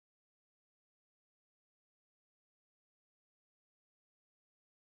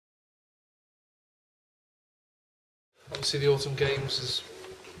obviously the autumn games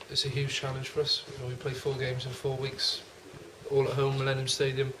is a huge challenge for us. You know, we play 4 games in 4 weeks, all at home, Millennium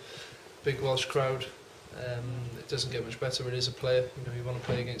Stadium, big Welsh crowd. It doesn't get much better. It is a player. You know, you want to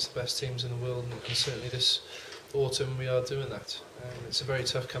play against the best teams in the world, and certainly this autumn we are doing that. It's a very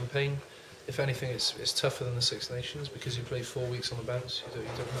tough campaign. If anything, it's tougher than the Six Nations because you play 4 weeks on the bounce. You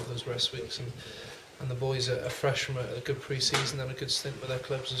don't have those rest weeks, and the boys are fresh from a good pre-season and a good stint with their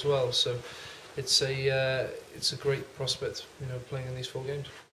clubs as well. So it's a great prospect, you know, playing in these 4 games.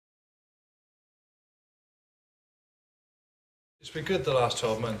 It's been good the last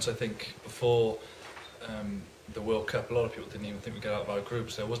 12 months. I think before the World Cup, a lot of people didn't even think we'd get out of our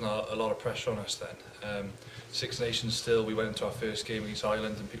groups. There wasn't a lot of pressure on us then. Six Nations still, we went into our first game against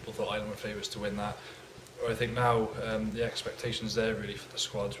Ireland and people thought Ireland were favourites to win that. I think now the expectations there really for the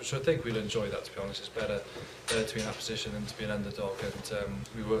squads, which I think we'll enjoy that, to be honest. It's better to be in that position than to be an underdog, and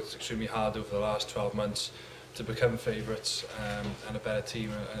we worked extremely hard over the last 12 months to become favourites and a better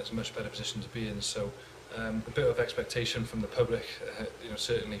team, and it's a much better position to be in. So a bit of expectation from the public, you know,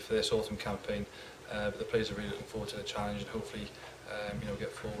 certainly for this autumn campaign, but the players are really looking forward to the challenge and hopefully you know,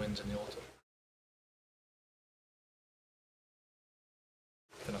 get 4 wins in the autumn.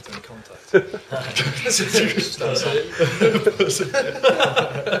 Don't have to any contact.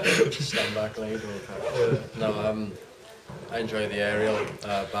 Stand back, lead. No, I enjoy the aerial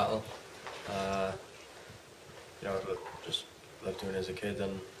battle. You know, I just loved doing it as a kid,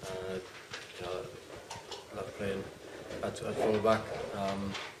 and you know, I love playing at full back.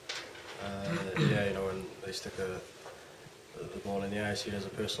 Yeah, you know, when they stick the ball in the air, I see it as a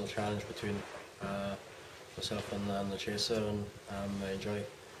personal challenge between myself and the chaser, and I enjoy,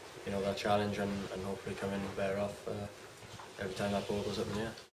 you know, that challenge and hopefully coming better off every time that ball goes up in the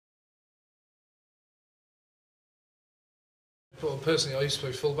air. Well, personally, I used to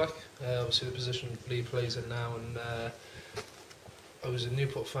play fullback, obviously the position Leigh plays in now, and I was a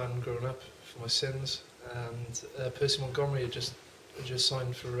Newport fan growing up for my sins, and Percy Montgomery had just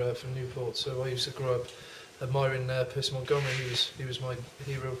signed for Newport, so I used to grow up admiring Percy Montgomery. He was my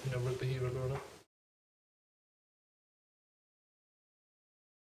hero, you know, rugby hero growing up.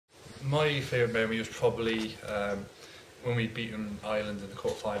 My favourite memory was probably when we'd beaten Ireland in the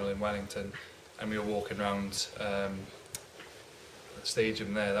quarter-final in Wellington, and we were walking around the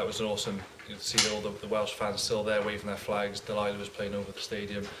stadium there. That was an awesome, you know, to see all the Welsh fans still there waving their flags. Delilah was playing over the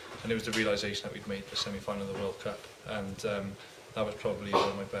stadium, and it was the realisation that we'd made the semi-final of the World Cup, and that was probably one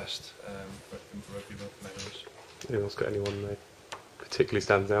of my best rugby memories. Anyone else got anyone that particularly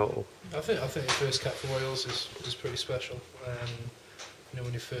stands out? Or? I think the first cap for Wales is pretty special. You know,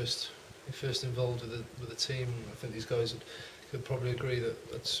 when you're first involved with the team, I think these guys could probably agree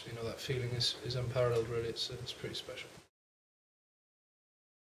that that's, you know, that feeling is unparalleled. Really, it's pretty special.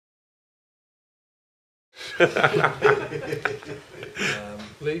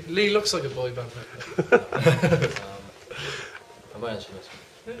 Leigh looks like a boy band member. I might answer this.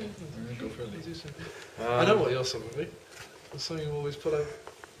 Yeah, go for it, Leigh. I know what your song would be. It's something you always put out.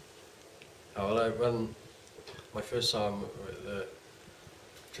 Oh, well, when my first song, the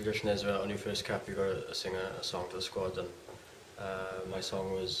tradition is on your first cap you got to sing a song to the squad, and my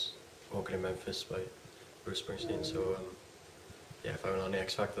song was "Walking in Memphis" by Bruce Springsteen. So yeah, if I went on the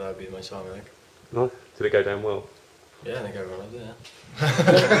X Factor, that would be my song, I think. No, did it go down well? Yeah, I think everyone loved it. Yeah.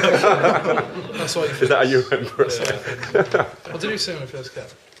 That's why. Is that how you remember it? Yeah. What did you sing on your first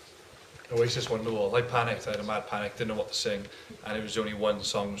cap? Oasis Wonderwall. I panicked, I had a mad panic, didn't know what to sing, and it was only one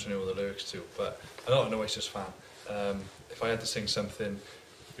song which I knew all the lyrics to, but I'm not an Oasis fan. If I had to sing something,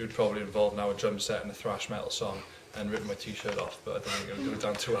 it would probably involve now a drum set and a thrash metal song, and ripping my t-shirt off, but I don't think it would go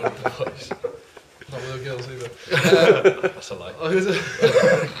down too well with the voice. Not with the girls either. That's a lie.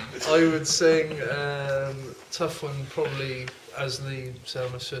 I would sing tough one, probably as Leigh said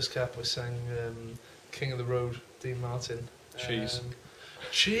on his first cap. I sang King of the Road, Dean Martin. Cheese.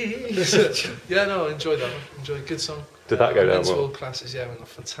 Cheese. Yeah, no, I enjoyed that one. Enjoyed, good song. Did that go down well? World classes, yeah, went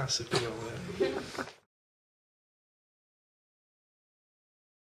off fantastically on there.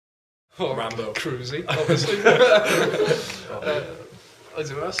 Oh, Rambo. Cruisy, obviously. I don't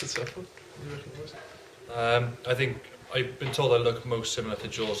know, that's a tough one. You reckon it was? I think I've been told I look most similar to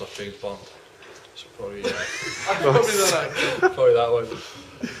Jaws off James Bond. So probably, probably that one.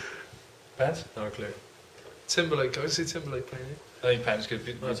 Pence? No clue. Timberlake, I see Timberlake playing it. I think Pence could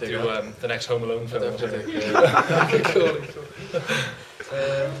do the next Home Alone film. Cool.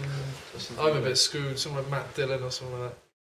 I'm a bit screwed, someone like Matt Dillon or something like that.